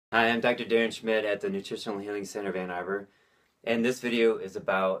Hi, I'm Dr. Darren Schmidt at the Nutritional Healing Center of Ann Arbor, and this video is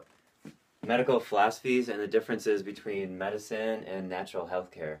about medical philosophies and the differences between medicine and natural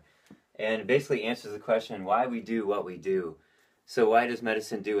health care. And it basically answers the question why we do what we do. So why does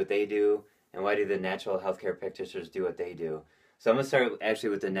medicine do what they do, and why do the natural healthcare practitioners do what they do? So I'm going to start actually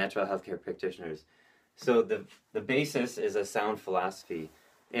with the natural healthcare practitioners. So the basis is a sound philosophy,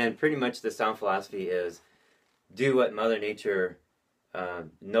 and pretty much the sound philosophy is do what Mother Nature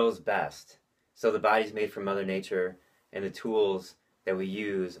knows best. So the body's made from Mother Nature, and the tools that we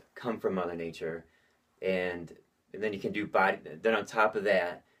use come from Mother Nature, and then you can do body. Then on top of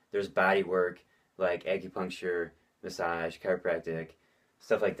that, there's body work like acupuncture, massage, chiropractic,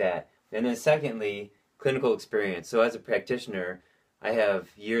 stuff like that. And then secondly, clinical experience. So as a practitioner, I have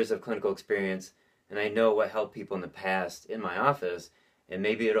years of clinical experience, and I know what helped people in the past in my office, and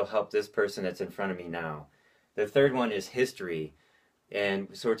maybe it'll help this person that's in front of me now. The third one is history. And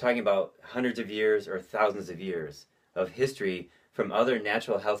so we're talking about hundreds of years or thousands of years of history from other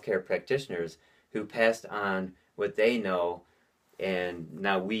natural healthcare practitioners who passed on what they know, and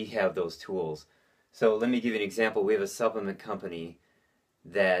now we have those tools. So let me give you an example. We have a supplement company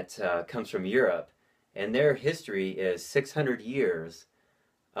that comes from Europe, and their history is 600 years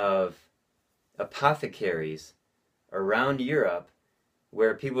of apothecaries around Europe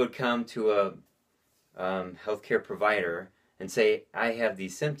where people would come to a healthcare provider and say, I have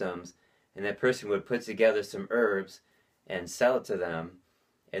these symptoms, and that person would put together some herbs and sell it to them,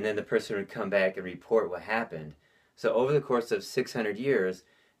 and then the person would come back and report what happened. So over the course of 600 years,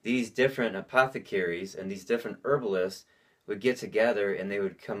 these different apothecaries and these different herbalists would get together, and they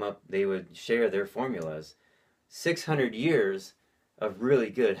would share their formulas. 600 years of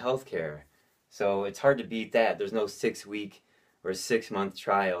really good healthcare. So it's hard to beat that. There's no 6-week or 6-month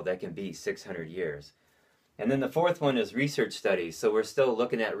trial that can beat 600 years. And then the fourth one is research studies. So we're still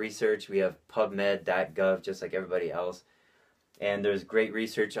looking at research. We have PubMed.gov just like everybody else. And there's great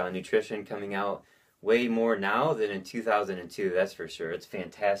research on nutrition coming out way more now than in 2002, that's for sure. It's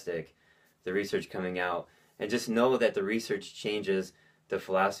fantastic, the research coming out. And just know that the research changes, the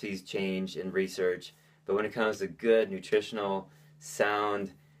philosophies change in research. But when it comes to good, nutritional,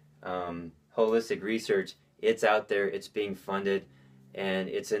 sound, holistic research, it's out there, it's being funded, and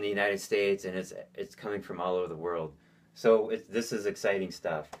it's in the United States, and it's coming from all over the world. So this is exciting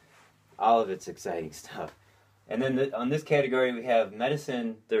stuff. All of it's exciting stuff. And then on this category we have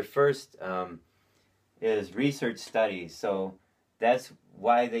medicine. Their first is research studies. So that's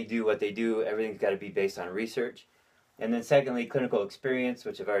why they do what they do. Everything's got to be based on research. And then secondly, clinical experience,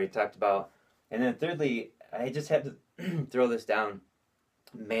 which I've already talked about. And then thirdly, I just have to throw this down,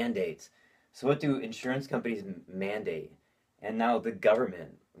 mandates. So what do insurance companies mandate? And now the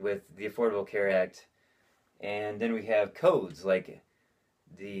government with the Affordable Care Act. And then we have codes like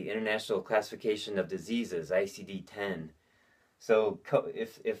the International Classification of Diseases, ICD-10. So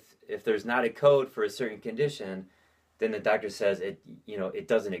if there's not a code for a certain condition, then the doctor says it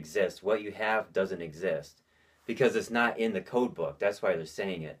doesn't exist. What you have doesn't exist because it's not in the code book. That's why they're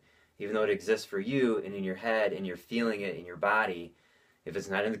saying it. Even though it exists for you and in your head and you're feeling it in your body, if it's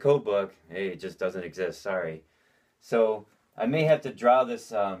not in the code book, hey, it just doesn't exist. Sorry. So I may have to draw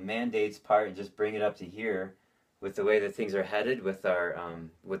this mandates part and just bring it up to here with the way that things are headed with our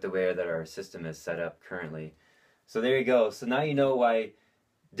with the way that our system is set up currently. So there you go. So now you know why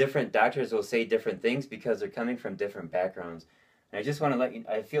different doctors will say different things, because they're coming from different backgrounds. And I just want to let you,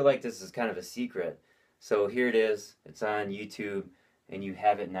 I feel like this is kind of a secret. So here it is. It's on YouTube and you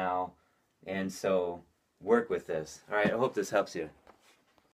have it now. And so work with this. All right, I hope this helps you.